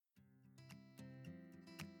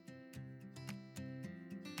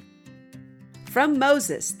From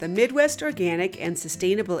Moses, the Midwest Organic and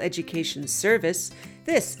Sustainable Education Service,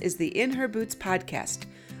 this is the In Her Boots podcast,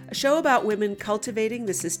 a show about women cultivating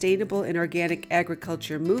the sustainable and organic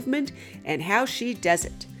agriculture movement and how she does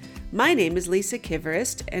it. My name is Lisa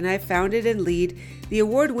Kiverist, and I founded and lead the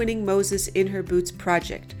award-winning Moses In Her Boots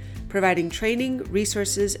project, providing training,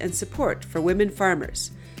 resources, and support for women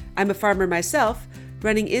farmers. I'm a farmer myself,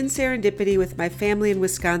 running in serendipity with my family in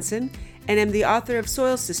Wisconsin, and am the author of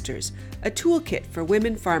Soil Sisters, a toolkit for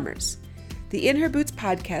women farmers. The In Her Boots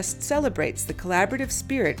podcast celebrates the collaborative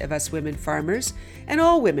spirit of us women farmers and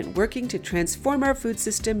all women working to transform our food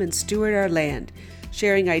system and steward our land,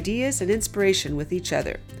 sharing ideas and inspiration with each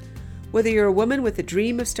other. Whether you're a woman with a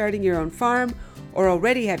dream of starting your own farm or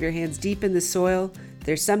already have your hands deep in the soil,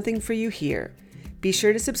 there's something for you here. Be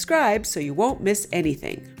sure to subscribe so you won't miss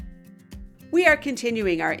anything. We are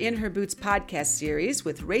continuing our In Her Boots podcast series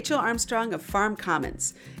with Rachel Armstrong of Farm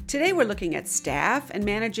Commons. Today we're looking at staff and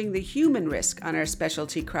managing the human risk on our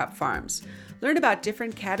specialty crop farms. Learn about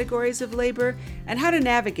different categories of labor and how to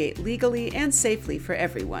navigate legally and safely for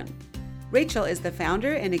everyone. Rachel is the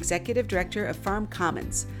founder and executive director of Farm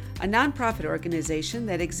Commons, a nonprofit organization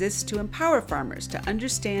that exists to empower farmers to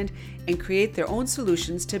understand and create their own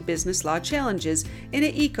solutions to business law challenges in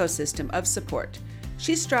an ecosystem of support.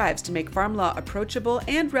 She strives to make farm law approachable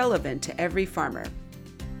and relevant to every farmer.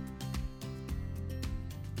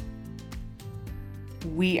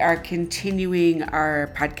 We are continuing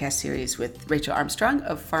our podcast series with Rachel Armstrong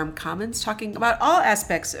of Farm Commons, talking about all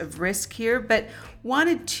aspects of risk here, but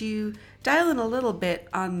wanted to dial in a little bit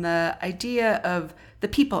on the idea of the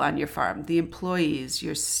people on your farm, the employees,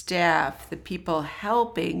 your staff, the people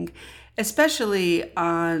helping, especially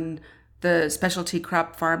on the specialty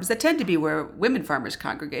crop farms that tend to be where women farmers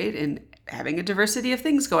congregate, and having a diversity of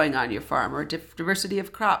things going on your farm or diversity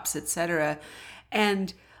of crops, etc.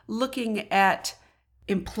 And looking at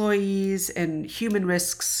employees and human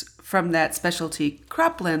risks from that specialty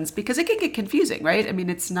crop lens, because it can get confusing, right? I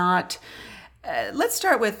mean, it's not... let's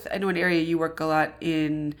start with, I know an area you work a lot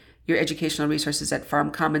in your educational resources at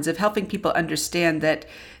Farm Commons, of helping people understand that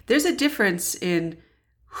there's a difference in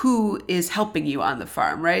who is helping you on the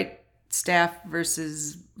farm, right? Staff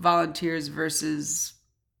versus volunteers versus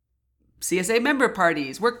CSA member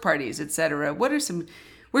parties, work parties, etc. Where should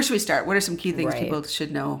we start? What are some key things people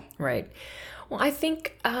should know? Right. Well, I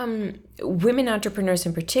think women entrepreneurs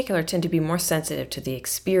in particular tend to be more sensitive to the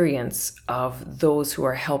experience of those who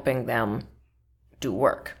are helping them do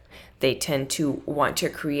work. They tend to want to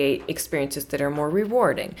create experiences that are more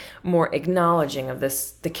rewarding, more acknowledging of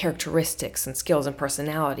the characteristics and skills and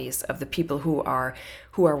personalities of the people who are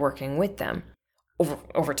working with them.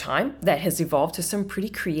 Over time, that has evolved to some pretty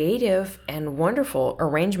creative and wonderful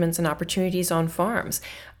arrangements and opportunities on farms.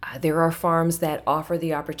 There are farms that offer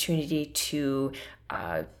the opportunity to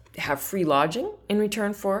have free lodging in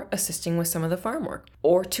return for assisting with some of the farm work,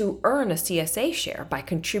 or to earn a CSA share by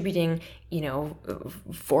contributing,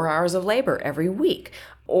 4 hours of labor every week,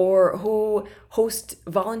 or who host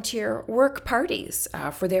volunteer work parties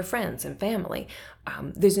for their friends and family.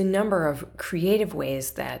 There's a number of creative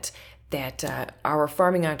ways that our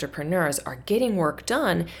farming entrepreneurs are getting work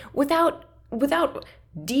done without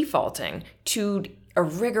defaulting to a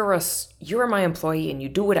rigorous, you're my employee and you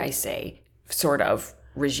do what I say sort of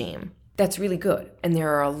regime. That's really good. And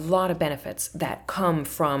there are a lot of benefits that come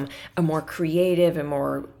from a more creative and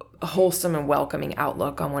more wholesome and welcoming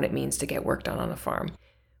outlook on what it means to get work done on a farm.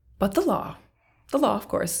 But the law, of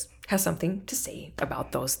course, has something to say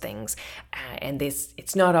about those things. And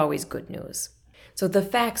it's not always good news. So the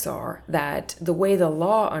facts are that the way the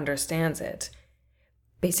law understands it,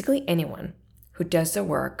 basically anyone who does the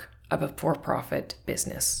work of a for-profit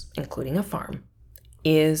business, including a farm,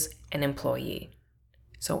 is an employee.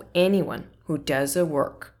 So anyone who does the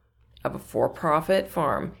work of a for-profit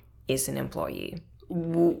farm is an employee.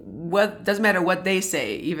 What doesn't matter what they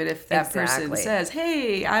say, even if that person says,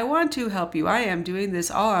 "Hey, I want to help you. I am doing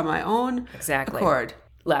this all on my own accord."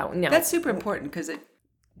 Now, that's super important because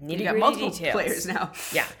you got multiple players now.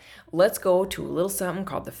 Yeah. Let's go to a little something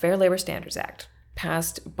called the Fair Labor Standards Act,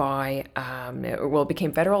 passed by, it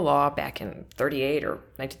became federal law back in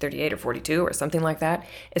 1938 or 42 or something like that,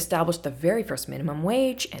 established the very first minimum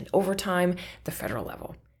wage and overtime, the federal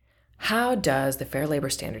level. How does the Fair Labor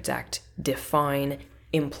Standards Act define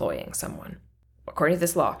employing someone? According to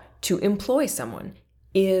this law, to employ someone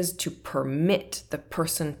is to permit the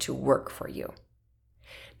person to work for you.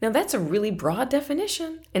 Now that's a really broad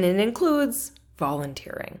definition, and it includes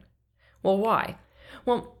volunteering. Well, why?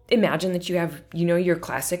 Well, imagine that you have, your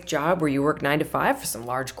classic job where you work 9 to 5 for some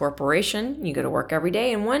large corporation. You go to work every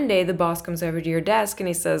day, and one day the boss comes over to your desk and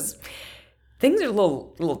he says, things are a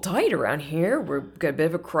little tight around here. We've got a bit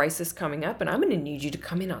of a crisis coming up, and I'm going to need you to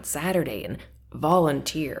come in on Saturday and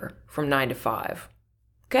volunteer from 9 to 5.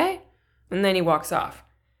 Okay? And then he walks off.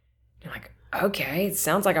 You're like, okay, it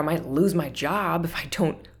sounds like I might lose my job if I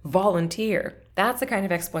don't volunteer. That's the kind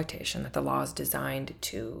of exploitation that the law is designed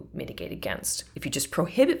to mitigate against. If you just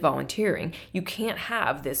prohibit volunteering, you can't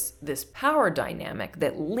have this power dynamic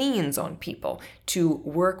that leans on people to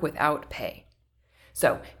work without pay.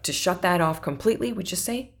 So to shut that off completely, we just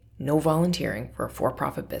say no volunteering for a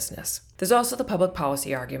for-profit business. There's also the public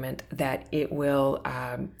policy argument that it will,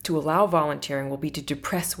 to allow volunteering will be to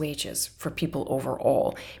depress wages for people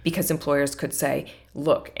overall, because employers could say,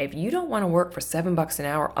 look, if you don't want to work for $7 an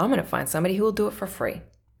hour, I'm going to find somebody who will do it for free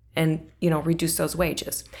and, reduce those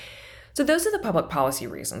wages. So those are the public policy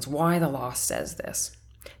reasons why the law says this.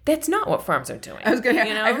 That's not what farms are doing.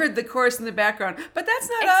 I heard the chorus in the background, but that's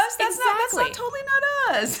not us. That's not totally not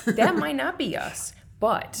us. That might not be us.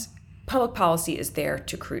 But public policy is there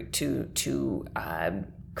to create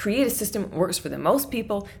a system that works for the most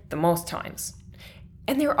people the most times.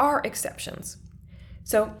 And there are exceptions.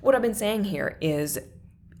 So what I've been saying here is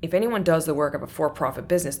if anyone does the work of a for-profit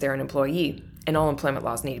business, they're an employee, and all employment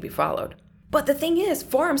laws need to be followed. But the thing is,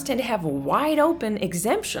 farms tend to have wide open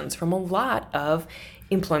exemptions from a lot of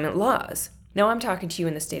employment laws. Now I'm talking to you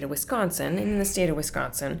in the state of Wisconsin, and in the state of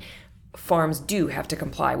Wisconsin, farms do have to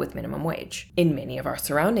comply with minimum wage. In many of our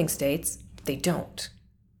surrounding states, they don't.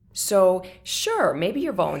 So sure, maybe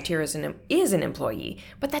your volunteer is an employee,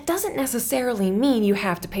 but that doesn't necessarily mean you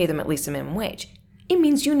have to pay them at least a minimum wage. It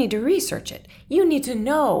means you need to research it. You need to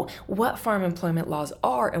know what farm employment laws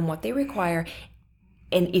are and what they require,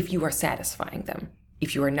 and if you are satisfying them.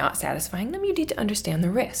 If you are not satisfying them, you need to understand the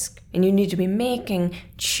risk. And you need to be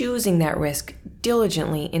choosing that risk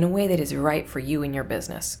diligently in a way that is right for you and your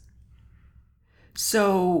business.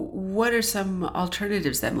 So what are some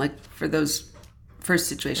alternatives then, like for those first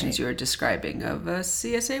situations you were describing of a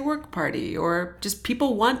CSA work party or just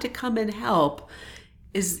people want to come and help?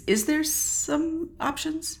 Is there some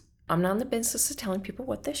options? I'm not in the business of telling people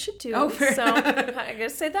what they should do. Oh, fair. So I gotta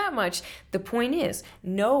say that much. The point is,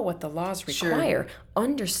 know what the laws require. Sure.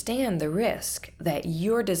 Understand the risk that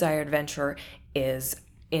your desired venture is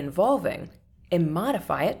involving, and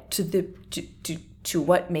modify it to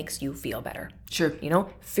what makes you feel better. Sure.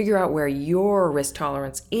 Figure out where your risk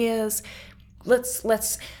tolerance is.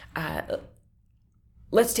 Let's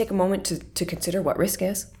take a moment to consider what risk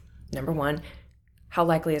is. Number one, how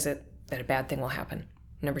likely is it that a bad thing will happen?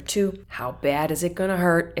 Number two, how bad is it going to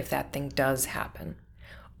hurt if that thing does happen?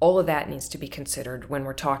 All of that needs to be considered when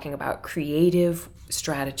we're talking about creative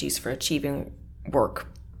strategies for achieving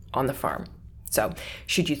work on the farm. So,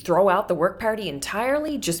 should you throw out the work party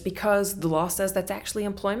entirely just because the law says that's actually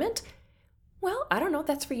employment? Well, I don't know.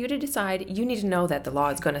 That's for you to decide. You need to know that the law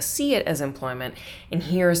is going to see it as employment, and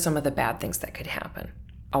here are some of the bad things that could happen.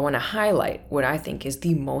 I want to highlight what I think is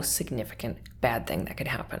the most significant bad thing that could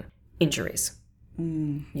happen. Injuries.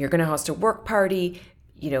 You're going to host a work party.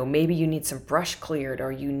 Maybe you need some brush cleared,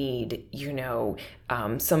 or you need,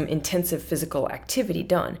 some intensive physical activity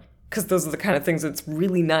done. Because those are the kind of things that's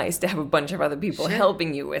really nice to have a bunch of other people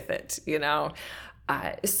helping you with it,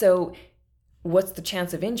 So what's the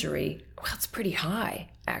chance of injury? Well, it's pretty high,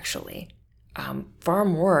 actually.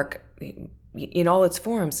 Farm work, in all its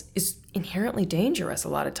forms, is inherently dangerous a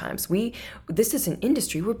lot of times. This is an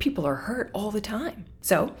industry where people are hurt all the time.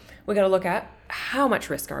 So we got to look at how much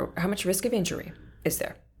risk of injury is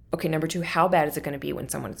there. Okay, number two, how bad is it going to be when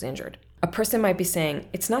someone is injured? A person might be saying,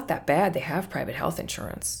 it's not that bad. They have private health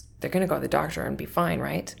insurance. They're going to go to the doctor and be fine,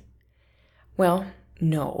 right? Well,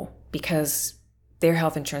 no, because their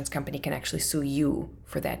health insurance company can actually sue you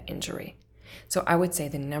for that injury. So I would say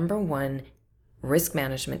the number one risk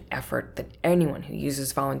management effort that anyone who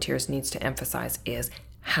uses volunteers needs to emphasize is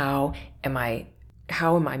how am I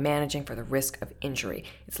managing for the risk of injury?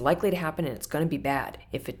 It's likely to happen, and it's going to be bad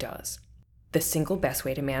if it does. The single best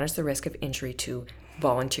way to manage the risk of injury to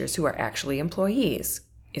volunteers who are actually employees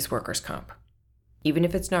is workers' comp. Even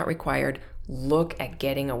if it's not required, look at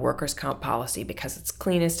getting a workers' comp policy because it's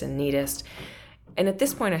cleanest and neatest. And at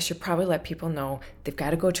this point, I should probably let people know they've got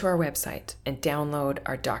to go to our website and download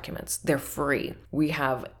our documents. They're free. We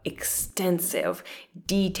have extensive,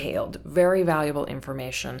 detailed, very valuable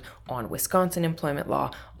information on Wisconsin employment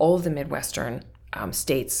law, all of the Midwestern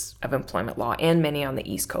states of employment law, and many on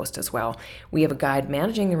the East Coast as well. We have a guide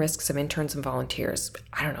managing the risks of interns and volunteers.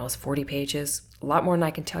 I don't know, it's 40 pages. A lot more than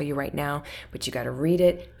I can tell you right now, but you got to read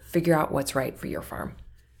it, figure out what's right for your farm.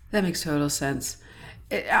 That makes total sense.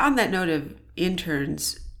 On that note of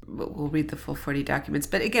interns, we'll read the full 40 documents.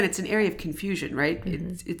 But again, it's an area of confusion, right?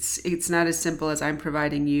 It's not as simple as I'm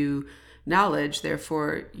providing you knowledge,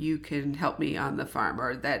 therefore you can help me on the farm,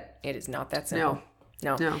 or that. It is not that simple.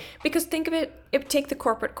 No. No. Because think of it, take the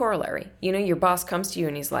corporate corollary. Your boss comes to you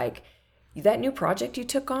and he's like, that new project you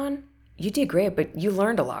took on, you did great, but you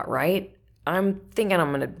learned a lot, right? I'm thinking I'm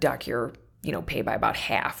going to duck your, pay by about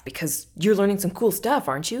half because you're learning some cool stuff,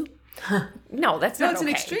 aren't you? No, that's not it's okay.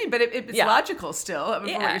 an extreme, but it's logical still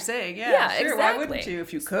from what you're saying. Yeah, sure. Exactly. Why wouldn't you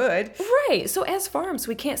if you could? Right. So as farms,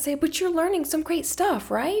 we can't say, but you're learning some great stuff,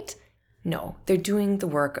 right? No, they're doing the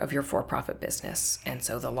work of your for-profit business. And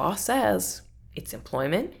so the law says it's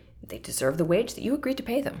employment. They deserve the wage that you agreed to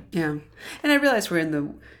pay them. Yeah. And I realize we're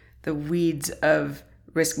in the weeds of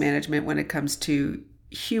risk management when it comes to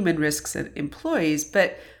human risks and employees,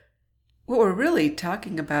 but what we're really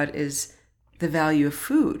talking about is the value of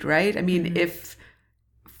food, right? I mean, if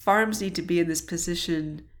farms need to be in this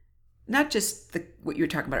position, not just what you were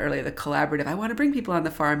talking about earlier, the collaborative, I want to bring people on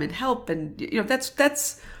the farm and help, and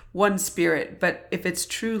that's one spirit. But if it's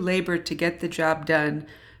true labor to get the job done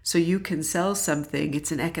so you can sell something,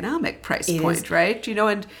 it's an economic price point, right?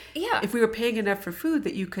 And if we were paying enough for food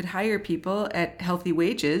that you could hire people at healthy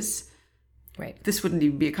wages, right, this wouldn't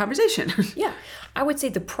even be a conversation. Yeah. I would say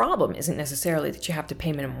the problem isn't necessarily that you have to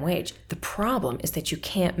pay minimum wage. The problem is that you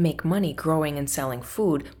can't make money growing and selling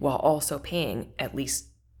food while also paying at least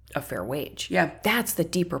a fair wage. Yeah. That's the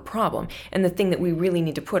deeper problem, and the thing that we really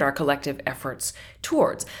need to put our collective efforts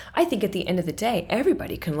towards. I think at the end of the day,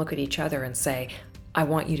 everybody can look at each other and say, I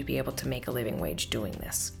want you to be able to make a living wage doing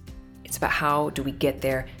this. It's about how do we get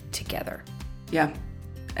there together. Yeah.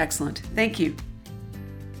 Excellent. Thank you.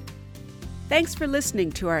 Thanks for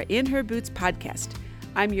listening to our In Her Boots podcast.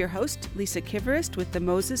 I'm your host, Lisa Kiverist, with the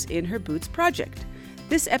Moses In Her Boots project.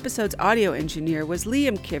 This episode's audio engineer was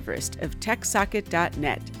Liam Kiverist of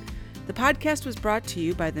TechSocket.net. The podcast was brought to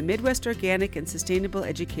you by the Midwest Organic and Sustainable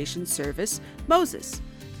Education Service, Moses.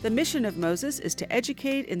 The mission of Moses is to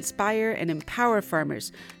educate, inspire, and empower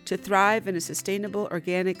farmers to thrive in a sustainable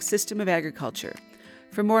organic system of agriculture.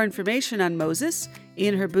 For more information on Moses,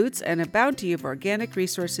 In Her Boots, and a bounty of organic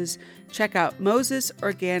resources, check out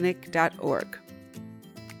mosesorganic.org.